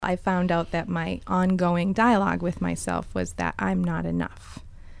I found out that my ongoing dialogue with myself was that I'm not enough.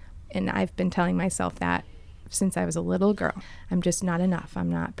 And I've been telling myself that since I was a little girl. I'm just not enough. I'm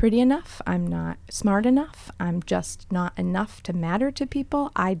not pretty enough. I'm not smart enough. I'm just not enough to matter to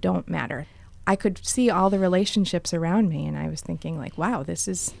people. I don't matter. I could see all the relationships around me, and I was thinking like, wow, this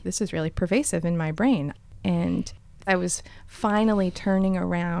is really pervasive in my brain. And I was finally turning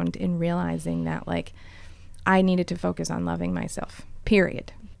around and realizing that like I needed to focus on loving myself,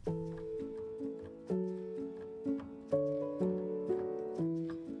 period.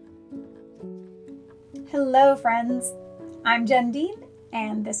 Hello, friends. I'm Jen Dean,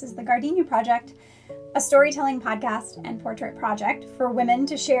 and this is the Gardenia Project, a storytelling podcast and portrait project for women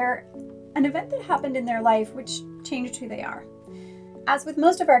to share an event that happened in their life which changed who they are. As with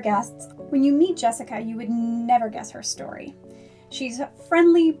most of our guests, when you meet Jessica, you would never guess her story. She's a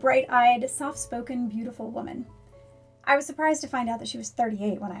friendly, bright-eyed, soft-spoken, beautiful woman. I was surprised to find out that she was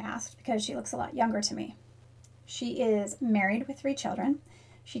 38 when I asked, because she looks a lot younger to me. She is married with 3 children.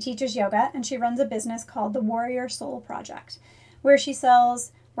 She teaches yoga, and she runs a business called the Warrior Soul Project, where she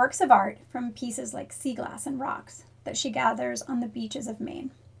sells works of art from pieces like sea glass and rocks that she gathers on the beaches of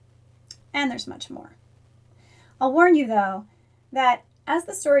Maine. And there's much more. I'll warn you, though, that as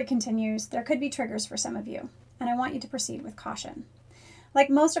the story continues, there could be triggers for some of you, and I want you to proceed with caution.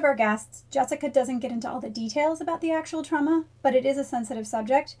 Like most of our guests, Jessica doesn't get into all the details about the actual trauma, but it is a sensitive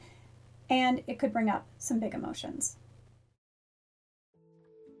subject, and it could bring up some big emotions.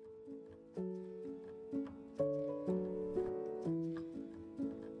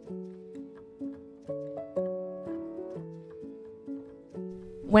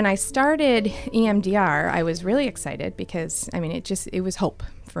 When I started EMDR, I was really excited because, it was hope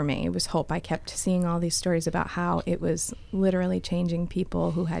for me. It was hope. I kept seeing all these stories about how it was literally changing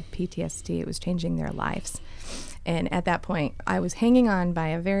people who had PTSD. It was changing their lives. And at that point, I was hanging on by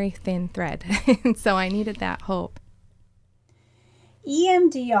a very thin thread. And so I needed that hope.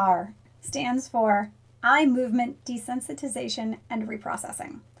 EMDR stands for Eye Movement Desensitization and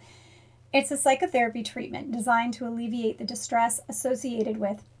Reprocessing. It's a psychotherapy treatment designed to alleviate the distress associated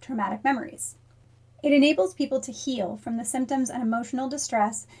with traumatic memories. It enables people to heal from the symptoms and emotional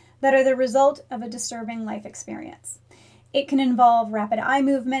distress that are the result of a disturbing life experience. It can involve rapid eye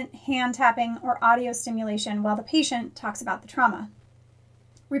movement, hand tapping, or audio stimulation while the patient talks about the trauma.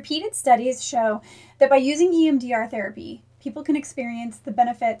 Repeated studies show that by using EMDR therapy, people can experience the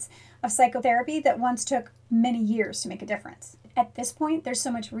benefits of psychotherapy that once took many years to make a difference. At this point, there's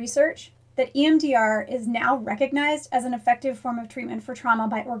so much research that EMDR is now recognized as an effective form of treatment for trauma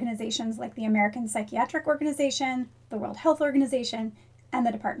by organizations like the American Psychiatric Organization, the World Health Organization, and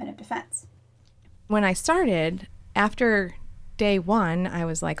the Department of Defense. When I started, after day 1, I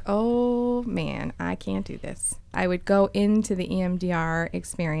was like, oh man, I can't do this. I would go into the EMDR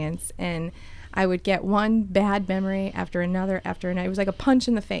experience and I would get one bad memory after another. It was like a punch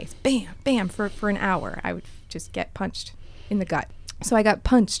in the face. Bam, bam, for an hour. I would just get punched in the gut. So I got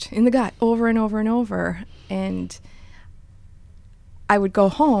punched in the gut over and over and over. And I would go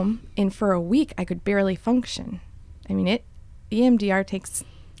home, and for a week, I could barely function. EMDR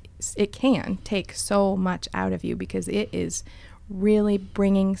can take so much out of you because it is really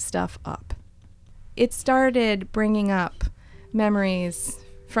bringing stuff up. It started bringing up memories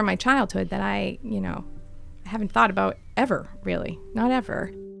from my childhood that I haven't thought about ever, really. Not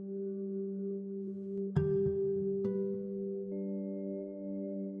ever.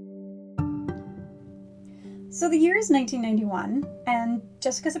 So the year is 1991, and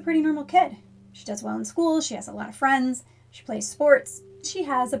Jessica's a pretty normal kid. She does well in school, she has a lot of friends, she plays sports. She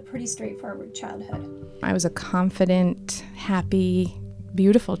has a pretty straightforward childhood. I was a confident, happy,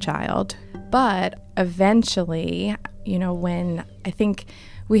 beautiful child. But eventually, when I think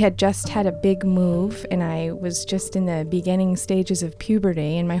we had just had a big move and I was just in the beginning stages of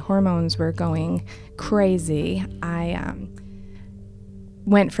puberty and my hormones were going crazy, I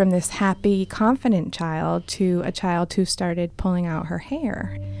went from this happy, confident child to a child who started pulling out her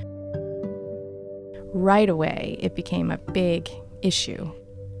hair. Right away, it became a big issue.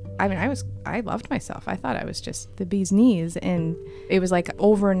 I loved myself. I thought I was just the bee's knees, and it was like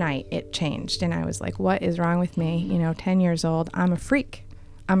overnight it changed, and I was like, what is wrong with me? 10 years old, I'm a freak.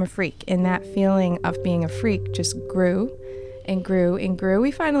 And that feeling of being a freak just grew and grew and grew.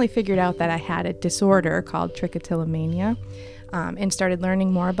 We finally figured out that I had a disorder called trichotillomania, and started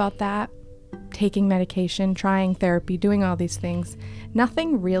learning more about that, taking medication, trying therapy, doing all these things.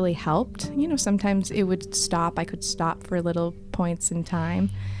 Nothing really helped. Sometimes it would stop. I could stop for little points in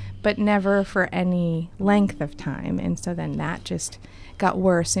time, but never for any length of time. And so then that just got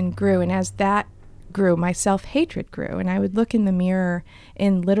worse and grew. And as that grew, my self-hatred grew, and I would look in the mirror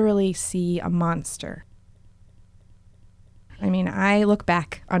and literally see a monster. I mean, I look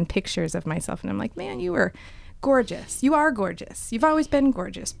back on pictures of myself and I'm like, man, you were gorgeous. You are gorgeous. You've always been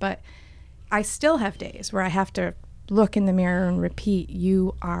gorgeous. But I still have days where I have to look in the mirror and repeat,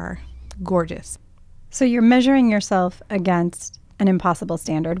 you are gorgeous. So you're measuring yourself against an impossible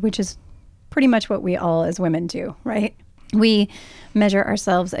standard, which is pretty much what we all as women do, right? We measure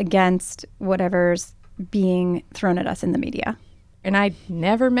ourselves against whatever's being thrown at us in the media. And I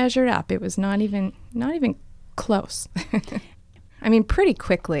never measured up. It was not even close. I mean, pretty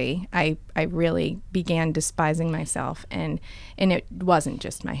quickly, I really began despising myself, and it wasn't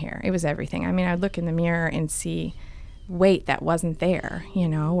just my hair. It was everything. I mean, I'd look in the mirror and see weight that wasn't there,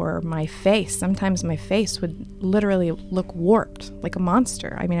 or my face. Sometimes my face would literally look warped, like a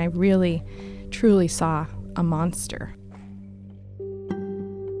monster. I mean, I really, truly saw a monster.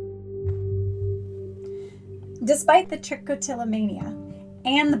 Despite the trichotillomania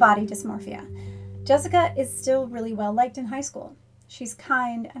and the body dysmorphia, Jessica is still really well liked in high school. She's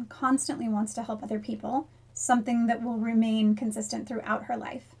kind and constantly wants to help other people, something that will remain consistent throughout her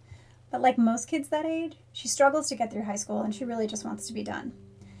life. But like most kids that age, she struggles to get through high school and she really just wants to be done.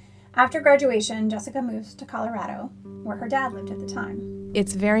 After graduation, Jessica moves to Colorado, where her dad lived at the time.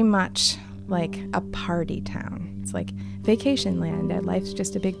 It's very much like a party town. It's like vacation land. Life's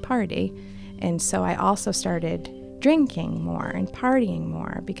just a big party. And so I also started drinking more and partying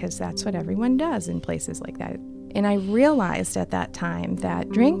more because that's what everyone does in places like that. And I realized at that time that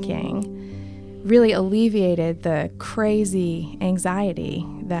drinking really alleviated the crazy anxiety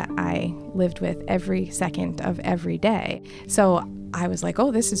that I lived with every second of every day. So I was like,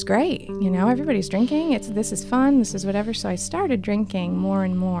 oh, this is great. Everybody's drinking. This is fun. This is whatever. So I started drinking more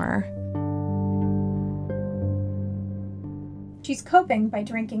and more. She's coping by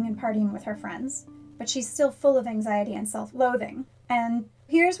drinking and partying with her friends, but she's still full of anxiety and self-loathing. And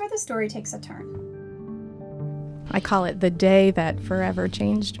here's where the story takes a turn. I call it the day that forever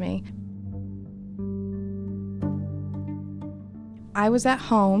changed me. I was at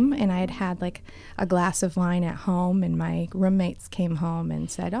home and I had like a glass of wine at home, and my roommates came home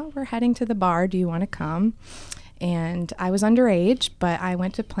and said, oh, we're heading to the bar. Do you want to come? And I was underage, but I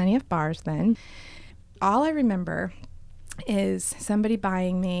went to plenty of bars then. All I remember is somebody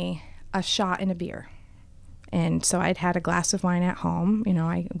buying me a shot and a beer. And so I'd had a glass of wine at home.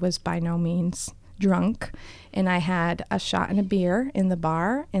 I was by no means drunk, and I had a shot and a beer in the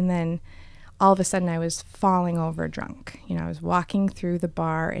bar, and then all of a sudden I was falling over drunk. I was walking through the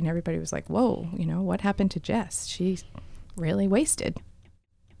bar and everybody was like, whoa, what happened to Jess? She's really wasted.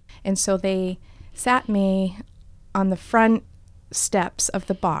 And so they sat me on the front steps of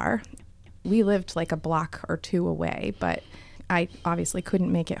the bar. We lived like a block or two away, but I obviously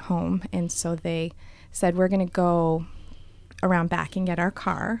couldn't make it home. And so they said, we're going to go around back and get our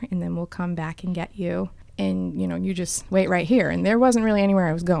car, and then we'll come back and get you. And, you just wait right here. And there wasn't really anywhere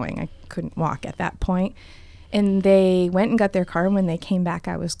I was going. I couldn't walk at that point. And they went and got their car, and when they came back,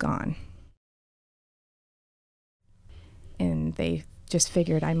 I was gone. And they just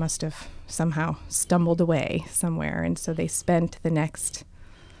figured I must have somehow stumbled away somewhere. And so they spent the next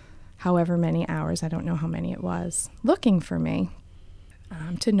however many hours, I don't know how many it was, looking for me,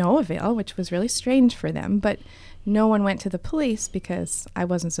 to no avail, which was really strange for them. But no one went to the police because I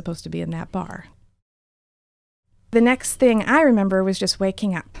wasn't supposed to be in that bar. The next thing I remember was just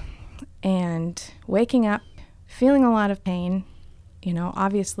waking up, feeling a lot of pain.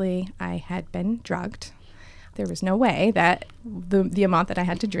 Obviously I had been drugged. There was no way that the amount that I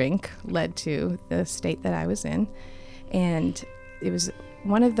had to drink led to the state that I was in. And it was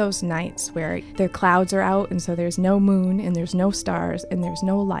one of those nights where the clouds are out, and so there's no moon and there's no stars and there's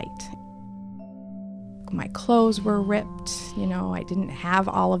no light. My clothes were ripped, I didn't have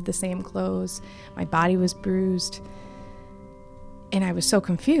all of the same clothes. My body was bruised. And I was so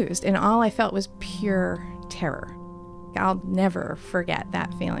confused, and all I felt was pure terror. I'll never forget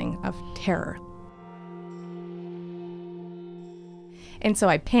that feeling of terror. And so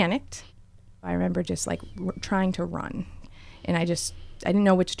I panicked. I remember just like trying to run, and I didn't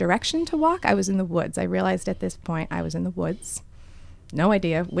know which direction to walk. I was in the woods. I realized at this point I was in the woods. No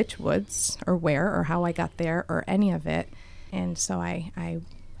idea which woods or where or how I got there or any of it. And so I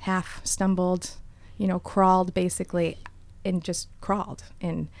half stumbled, crawled basically, and just crawled.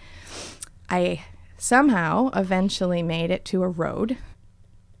 And I somehow eventually made it to a road.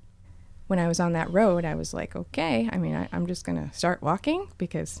 When I was on that road, I was like, okay, I'm just going to start walking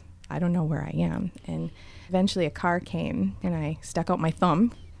because I don't know where I am. And eventually a car came, and I stuck out my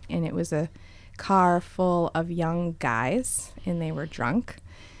thumb, and it was a car full of young guys, and they were drunk.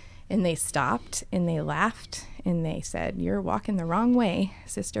 And they stopped and they laughed and they said, "You're walking the wrong way,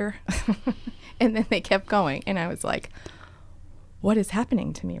 sister." And then they kept going. And I was like, what is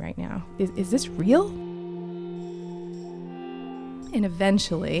happening to me right now? Is this real? And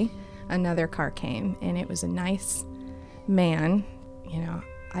eventually another car came, and it was a nice man.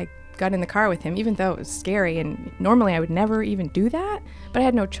 I got in the car with him, even though it was scary, and normally I would never even do that, but I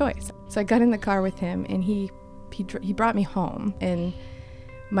had no choice. So I got in the car with him, and he brought me home, and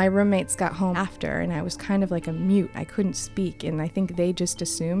my roommates got home after, and I was kind of like a mute. I couldn't speak, and I think they just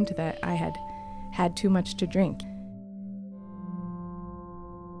assumed that I had had too much to drink.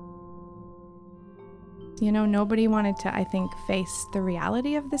 Nobody wanted to, I think, face the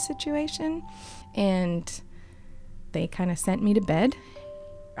reality of the situation, and they kind of sent me to bed.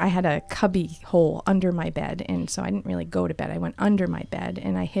 I had a cubby hole under my bed, and so I didn't really go to bed. I went under my bed,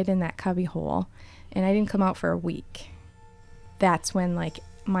 and I hid in that cubby hole, and I didn't come out for a week. That's when,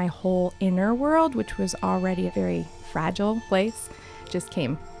 my whole inner world, which was already a very fragile place, just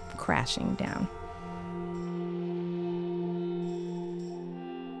came crashing down.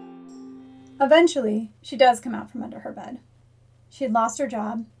 Eventually, she does come out from under her bed. She had lost her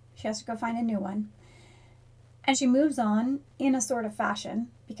job. She has to go find a new one. And she moves on in a sort of fashion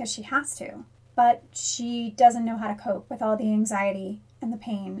because she has to. But she doesn't know how to cope with all the anxiety and the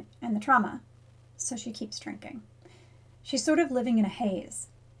pain and the trauma. So she keeps drinking. She's sort of living in a haze.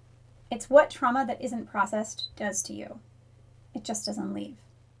 It's what trauma that isn't processed does to you. It just doesn't leave.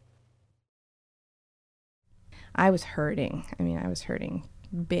 I was hurting. I was hurting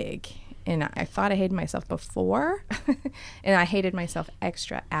big. And I thought I hated myself before, and I hated myself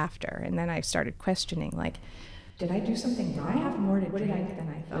extra after. And then I started questioning, did I do something wrong? Did I have more to drink than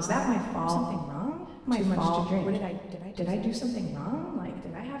I thought? Was that my fault? Something wrong? Too much to drink. Did I do something wrong?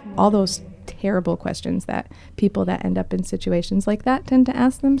 Did I have more? All those terrible questions that people that end up in situations like that tend to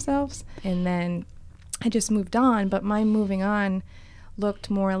ask themselves. And then I just moved on, but my moving on looked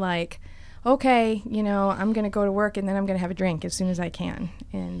more like, okay, I'm going to go to work, and then I'm going to have a drink as soon as I can.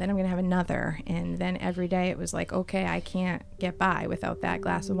 And then I'm going to have another. And then every day it was like, okay, I can't get by without that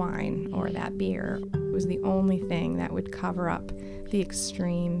glass of wine or that beer. It was the only thing that would cover up the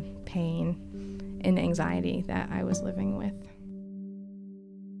extreme pain and anxiety that I was living with.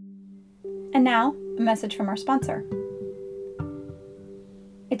 And now, a message from our sponsor.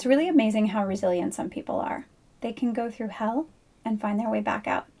 It's really amazing how resilient some people are. They can go through hell and find their way back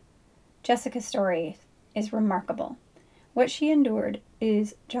out. Jessica's story is remarkable. What she endured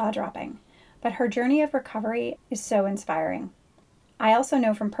is jaw-dropping, but her journey of recovery is so inspiring. I also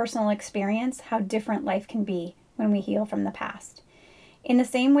know from personal experience how different life can be when we heal from the past. In the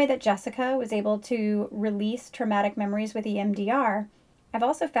same way that Jessica was able to release traumatic memories with EMDR, I've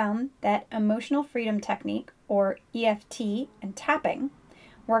also found that emotional freedom technique, or EFT, and tapping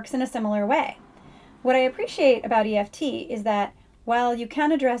works in a similar way. What I appreciate about EFT is that while you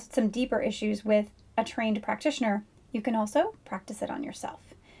can address some deeper issues with a trained practitioner, you can also practice it on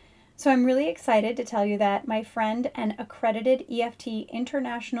yourself. So I'm really excited to tell you that my friend and accredited EFT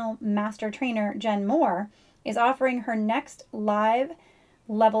International Master Trainer, Jen Moore, is offering her next live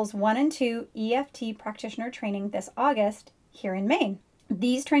Levels 1 and 2 EFT practitioner training this August here in Maine.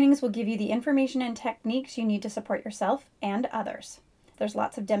 These trainings will give you the information and techniques you need to support yourself and others. There's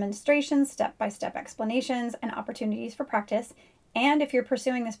lots of demonstrations, step-by-step explanations, and opportunities for practice. And if you're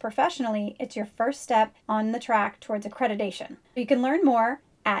pursuing this professionally, it's your first step on the track towards accreditation. You can learn more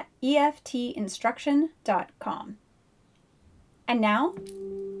at eftinstruction.com. And now,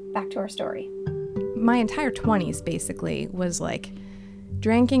 back to our story. My entire 20s basically was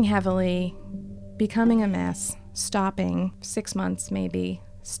drinking heavily, becoming a mess, stopping 6 months maybe,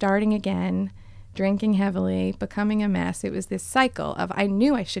 starting again, drinking heavily, becoming a mess. It was this cycle of I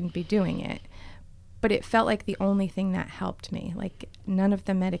knew I shouldn't be doing it. But it felt like the only thing that helped me. None of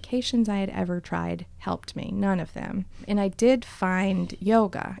the medications I had ever tried helped me. None of them. And I did find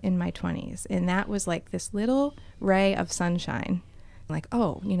yoga in my 20s. And that was this little ray of sunshine.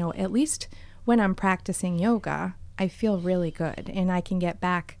 At least when I'm practicing yoga, I feel really good. And I can get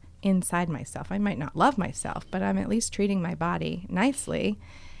back inside myself. I might not love myself, but I'm at least treating my body nicely.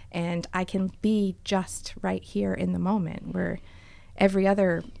 And I can be just right here in the moment where every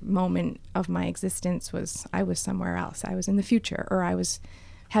other moment of my existence I was somewhere else. I was in the future, or I was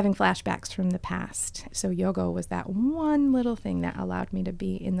having flashbacks from the past. So yoga was that one little thing that allowed me to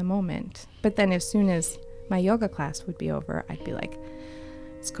be in the moment. But then as soon as my yoga class would be over, I'd be like,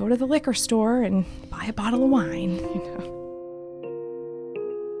 let's go to the liquor store and buy a bottle of wine,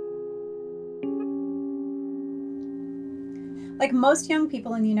 Like most young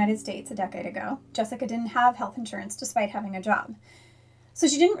people in the United States a decade ago, Jessica didn't have health insurance despite having a job. So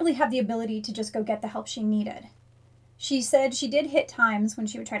she didn't really have the ability to just go get the help she needed. She said she did hit times when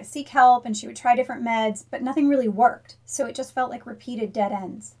she would try to seek help and she would try different meds, but nothing really worked. So it just felt like repeated dead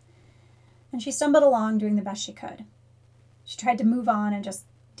ends. And she stumbled along doing the best she could. She tried to move on and just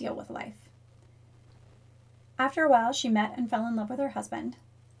deal with life. After a while, she met and fell in love with her husband,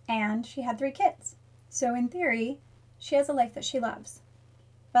 and she had 3 kids. So in theory, she has a life that she loves.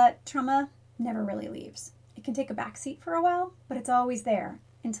 But trauma never really leaves. It can take a backseat for a while, but it's always there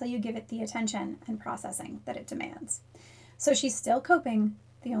until you give it the attention and processing that it demands. So she's still coping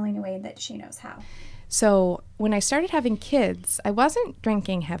the only way that she knows how. So when I started having kids, I wasn't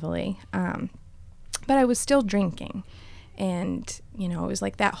drinking heavily, but I was still drinking. And, you know, it was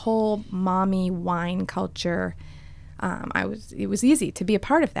like that whole mommy wine culture. It was easy to be a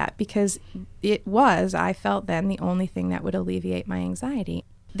part of that because I felt then, the only thing that would alleviate my anxiety.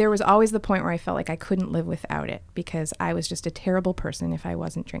 There was always the point where I felt like I couldn't live without it because I was just a terrible person if I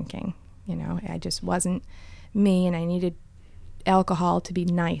wasn't drinking. You know, I just wasn't me, and I needed alcohol to be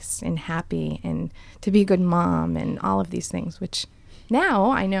nice and happy and to be a good mom and all of these things, which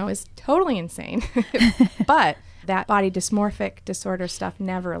now I know is totally insane. But that body dysmorphic disorder stuff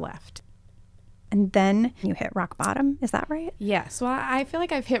never left. And then you hit rock bottom. Is that right? Yes. Well, I feel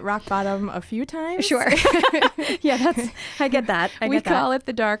like I've hit rock bottom a few times. Sure. Yeah, I get that. We call it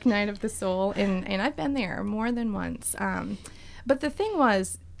the dark night of the soul, and I've been there more than once. But the thing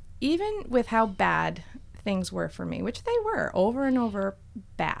was, even with how bad things were for me, which they were over and over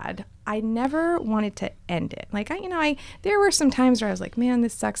bad, I never wanted to end it. Like, there were some times where I was like, man,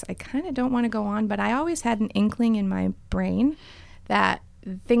 this sucks. I kind of don't want to go on, but I always had an inkling in my brain that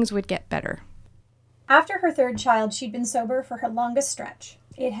things would get better. After her 3rd child, she'd been sober for her longest stretch.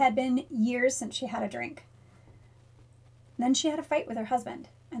 It had been years since she had a drink. Then she had a fight with her husband,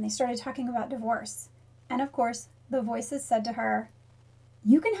 and they started talking about divorce. And of course, the voices said to her,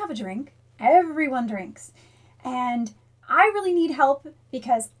 "You can have a drink. Everyone drinks. And I really need help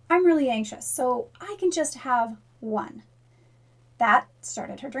because I'm really anxious, so I can just have one." That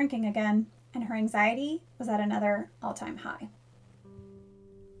started her drinking again, and her anxiety was at another all-time high.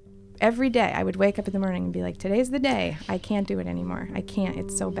 Every day I would wake up in the morning and be like, today's the day. I can't do it anymore. I can't.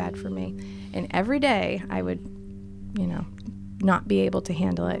 It's so bad for me. And every day I would, not be able to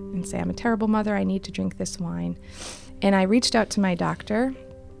handle it and say, I'm a terrible mother. I need to drink this wine. And I reached out to my doctor,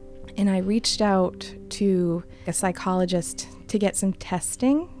 and I reached out to a psychologist to get some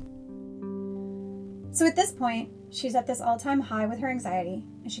testing. So at this point, she's at this all-time high with her anxiety,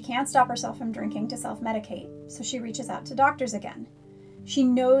 and she can't stop herself from drinking to self-medicate. So she reaches out to doctors again. She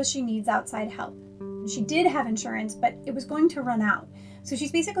knows she needs outside help. She did have insurance, but it was going to run out. So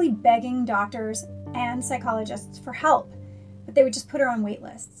she's basically begging doctors and psychologists for help, but they would just put her on wait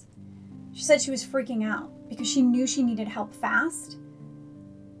lists. She said she was freaking out because she knew she needed help fast,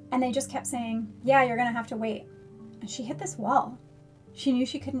 and they just kept saying, yeah, you're going to have to wait. And she hit this wall. She knew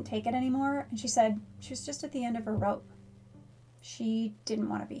she couldn't take it anymore, and she said she was just at the end of her rope. She didn't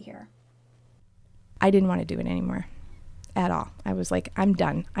want to be here. I didn't want to do it anymore. At all. I was like, I'm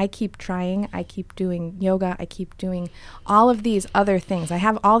done. I keep trying. I keep doing yoga. I keep doing all of these other things. I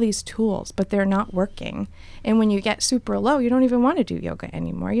have all these tools, but they're not working. And when you get super low, you don't even want to do yoga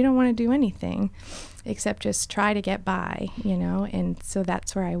anymore. You don't want to do anything except just try to get by, And so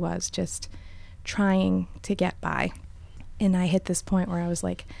that's where I was, just trying to get by. And I hit this point where I was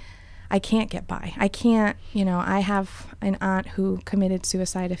like, I can't get by. I can't, I have an aunt who committed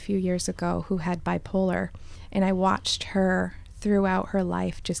suicide a few years ago who had bipolar. And I watched her throughout her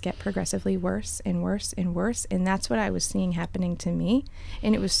life just get progressively worse and worse and worse. And that's what I was seeing happening to me.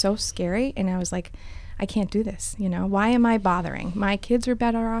 And it was so scary. And I was like, I can't do this. Why am I bothering? My kids are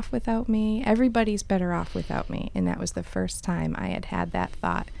better off without me. Everybody's better off without me. And that was the first time I had that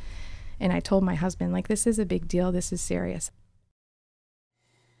thought. And I told my husband, like, this is a big deal. This is serious.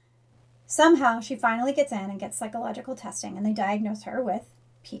 Somehow she finally gets in and gets psychological testing, and they diagnose her with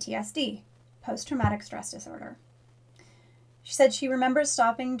PTSD. Post-traumatic stress disorder. She said she remembers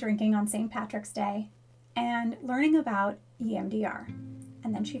stopping drinking on St. Patrick's Day and learning about EMDR.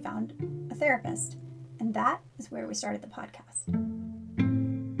 And then she found a therapist. And that is where we started the podcast.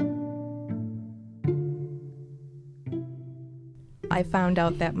 I found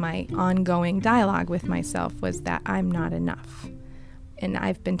out that my ongoing dialogue with myself was that I'm not enough. And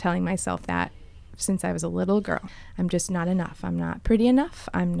I've been telling myself that since I was a little girl. I'm just not enough. I'm not pretty enough.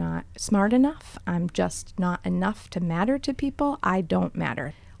 I'm not smart enough. I'm just not enough to matter to people. I don't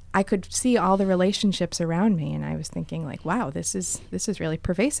matter. I could see all the relationships around me, and I was thinking like, wow, this is really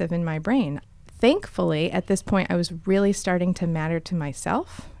pervasive in my brain. Thankfully, at this point, I was really starting to matter to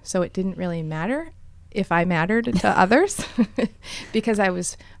myself, so it didn't really matter if I mattered to others, because I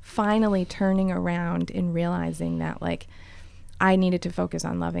was finally turning around and realizing that, like, I needed to focus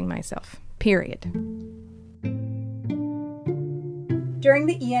on loving myself, period. During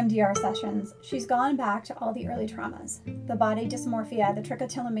the EMDR sessions, she's gone back to all the early traumas, the body dysmorphia, the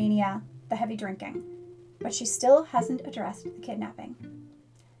trichotillomania, the heavy drinking, but she still hasn't addressed the kidnapping.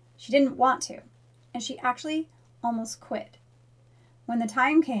 She didn't want to, and she actually almost quit. When the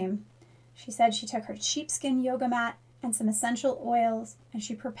time came, she said she took her sheepskin yoga mat and some essential oils, and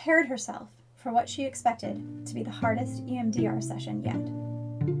she prepared herself for what she expected to be the hardest EMDR session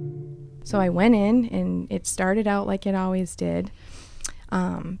yet. So I went in, and it started out like it always did.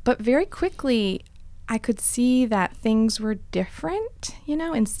 But very quickly, I could see that things were different, you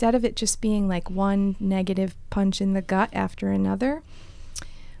know, instead of it just being like one negative punch in the gut after another.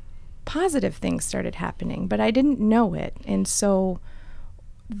 Positive things started happening, but I didn't know it. And so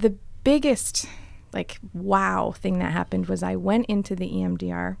the biggest, like, wow thing that happened was I went into the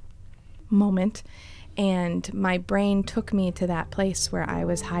EMDR moment, and my brain took me to that place where I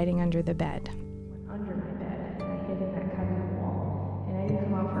was hiding under the bed. Under my bed, and I hid in that cubby wall, and I didn't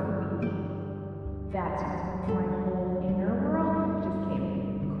come out for a week. That's when my whole inner world just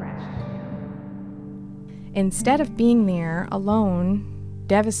came crashing down. Instead of being there alone,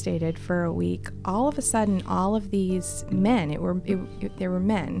 devastated for a week, all of a sudden, all of these men, they were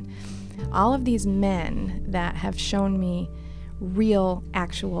men, all of these men that have shown me real,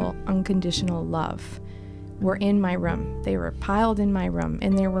 actual, unconditional love were in my room. They were piled in my room,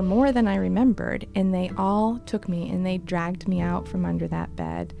 and there were more than I remembered, and they all took me and they dragged me out from under that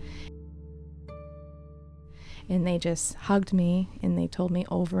bed. And they just hugged me, and they told me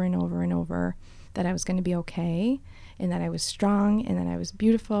over and over and over that I was going to be okay, and that I was strong, and that I was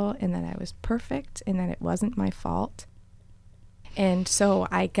beautiful, and that I was perfect, and that it wasn't my fault. And so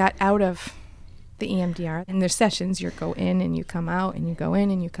I got out of the EMDR. In their sessions, you go in and you come out, and you go in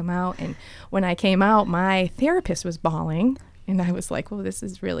and you come out. And when I came out, my therapist was bawling, and I was like, well, this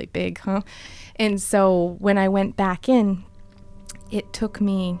is really big, huh? And so when I went back in, it took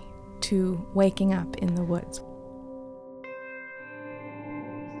me to waking up in the woods.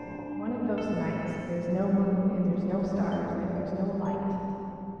 One of those nights, there's no moon, and there's no stars, and there's no light.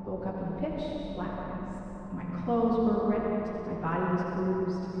 Woke up in pitch blackness. My clothes were ripped, my body was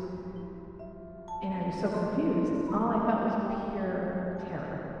bruised, and I was so confused. All I felt was pure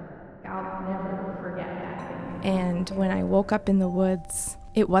terror. I'll never forget that. And when I woke up in the woods,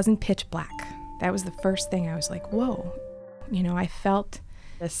 it wasn't pitch black. That was the first thing. I was like, whoa. You know, I felt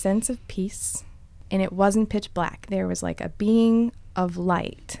a sense of peace, and it wasn't pitch black. There was like a being of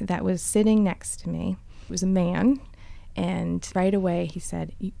light that was sitting next to me. It was a man, and right away he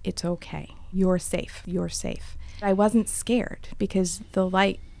said, it's okay. You're safe. You're safe. I wasn't scared because the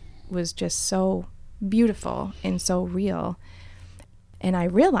light was just so beautiful and so real. And I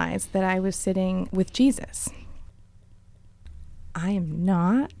realized that I was sitting with Jesus. I am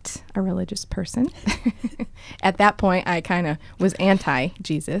not a religious person. At that point, I kind of was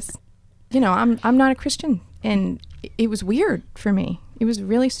anti-Jesus. You know, I'm not a Christian, and it was weird for me. It was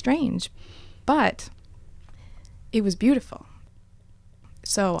really strange, but it was beautiful.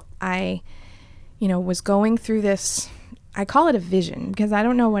 So I, was going through this, I call it a vision because I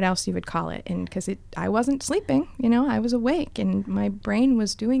don't know what else you would call it. And because I wasn't sleeping, I was awake and my brain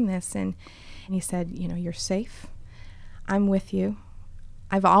was doing this. And he said, you're safe. I'm with you.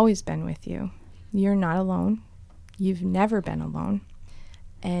 I've always been with you. You're not alone. You've never been alone.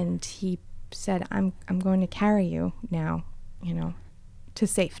 And he said, I'm going to carry you now, to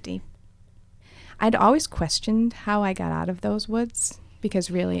safety. I'd always questioned how I got out of those woods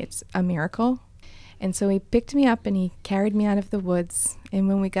because really it's a miracle. And so he picked me up and he carried me out of the woods. And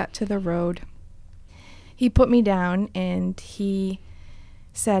when we got to the road, he put me down and he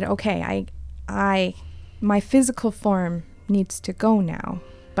said, okay, my physical form needs to go now,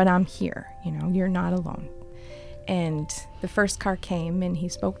 but I'm here, you're not alone. And the first car came and he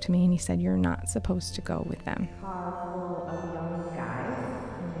spoke to me and he said, you're not supposed to go with them. Car full of young guys,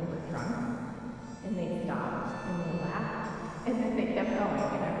 and they were drunk, and they stopped and they laughed, and then they kept going,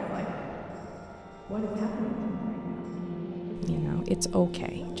 and I was like, what is happening to me right now? It's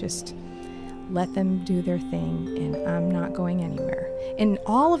okay. Just let them do their thing, and I'm not going anywhere. And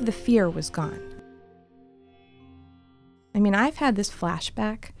all of the fear was gone. I mean, I've had this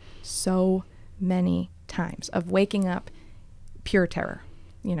flashback so many times of waking up pure terror,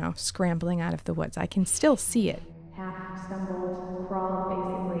 scrambling out of the woods. I can still see it. Half stumbled,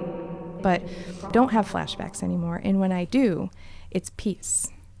 crawled basically. But don't have flashbacks anymore. And when I do, it's peace.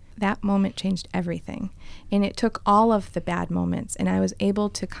 that moment changed everything. And it took all of the bad moments, and I was able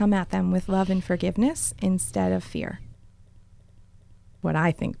to come at them with love and forgiveness instead of fear. What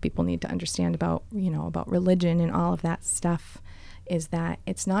I think people need to understand about, about religion and all of that stuff is that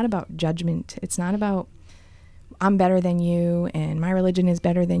it's not about judgment. It's not about I'm better than you and my religion is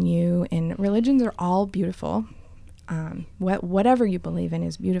better than you. And religions are all beautiful. Whatever you believe in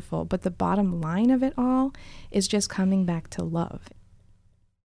is beautiful. But the bottom line of it all is just coming back to love.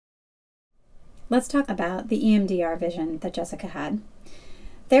 Let's talk about the EMDR vision that Jessica had.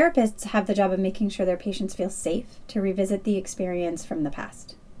 Therapists have the job of making sure their patients feel safe to revisit the experience from the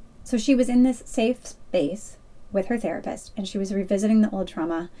past. So she was in this safe space with her therapist, and she was revisiting the old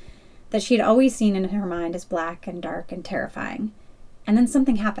trauma that she had always seen in her mind as black and dark and terrifying. And then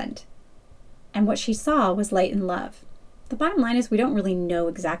something happened. And what she saw was light and love. The bottom line is we don't really know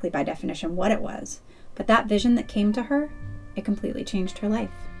exactly by definition what it was, but that vision that came to her, it completely changed her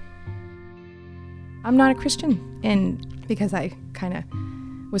life. I'm not a Christian, and because I kind of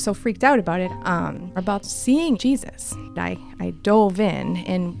was so freaked out about it, about seeing Jesus. I dove in,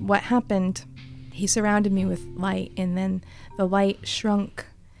 and what happened, he surrounded me with light, and then the light shrunk,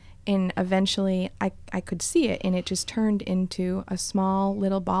 and eventually I could see it, and it just turned into a small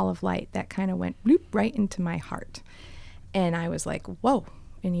little ball of light that kind of went bloop right into my heart. And I was like, whoa.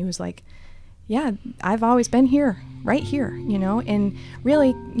 And he was like, yeah, I've always been here, right here, and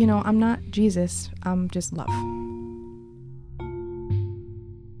really, I'm not Jesus, I'm just love.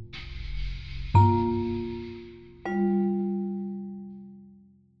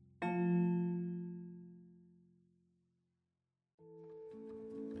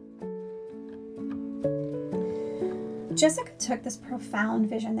 Jessica took this profound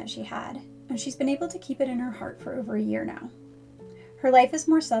vision that she had, and she's been able to keep it in her heart for over a year now. Her life is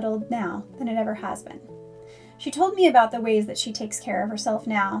more settled now than it ever has been. She told me about the ways that she takes care of herself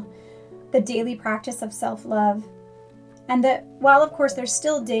now, the daily practice of self-love, and that while of course there's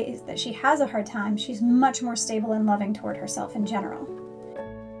still days that she has a hard time, she's much more stable and loving toward herself in general.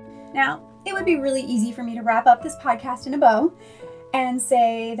 Now, it would be really easy for me to wrap up this podcast in a bow and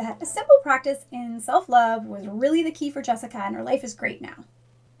say that a simple practice in self-love was really the key for Jessica, and her life is great now.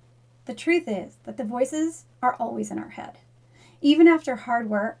 The truth is that the voices are always in our head. Even after hard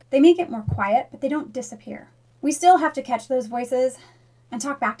work, they may get more quiet, but they don't disappear. We still have to catch those voices and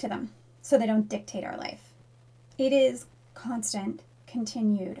talk back to them so they don't dictate our life. It is constant,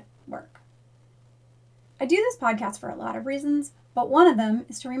 continued work. I do this podcast for a lot of reasons, but one of them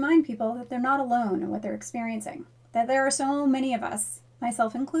is to remind people that they're not alone in what they're experiencing, that there are so many of us,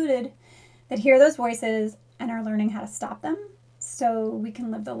 myself included, that hear those voices and are learning how to stop them so we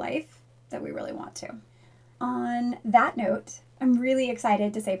can live the life that we really want to. On that note, I'm really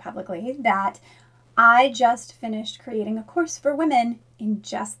excited to say publicly that I just finished creating a course for women in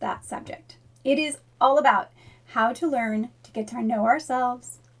just that subject. It is all about how to learn to get to know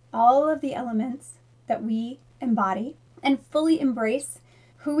ourselves, all of the elements that we embody, and fully embrace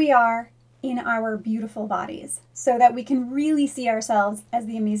who we are in our beautiful bodies so that we can really see ourselves as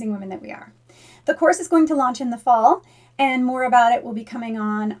the amazing women that we are. The course is going to launch in the fall, and more about it will be coming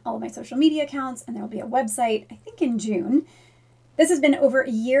on all of my social media accounts, and there will be a website, I think in June. This has been over a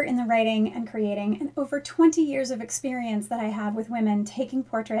year in the writing and creating, and over 20 years of experience that I have with women taking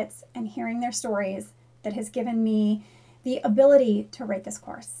portraits and hearing their stories that has given me the ability to write this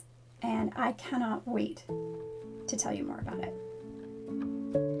course. And I cannot wait to tell you more about it.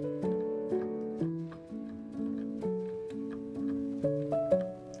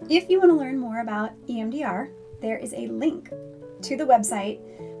 If you want to learn more about EMDR, there is a link to the website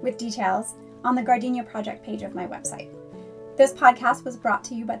with details on the Gardenia Project page of my website. This podcast was brought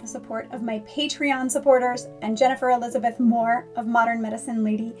to you by the support of my Patreon supporters and Jennifer Elizabeth Moore of Modern Medicine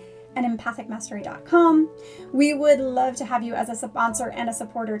Lady and EmpathicMastery.com. We would love to have you as a sponsor and a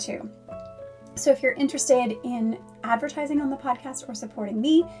supporter too. So if you're interested in advertising on the podcast or supporting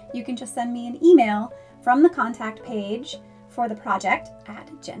me, you can just send me an email from the contact page for the project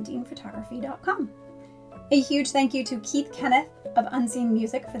at jendeanphotography.com. A huge thank you to Keith Kenneth of Unseen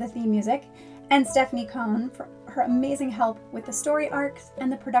Music for the theme music, and Stephanie Cohn for her amazing help with the story arcs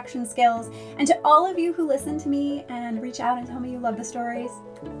and the production skills. And to all of you who listen to me and reach out and tell me you love the stories,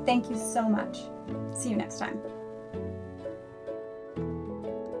 thank you so much. See you next time.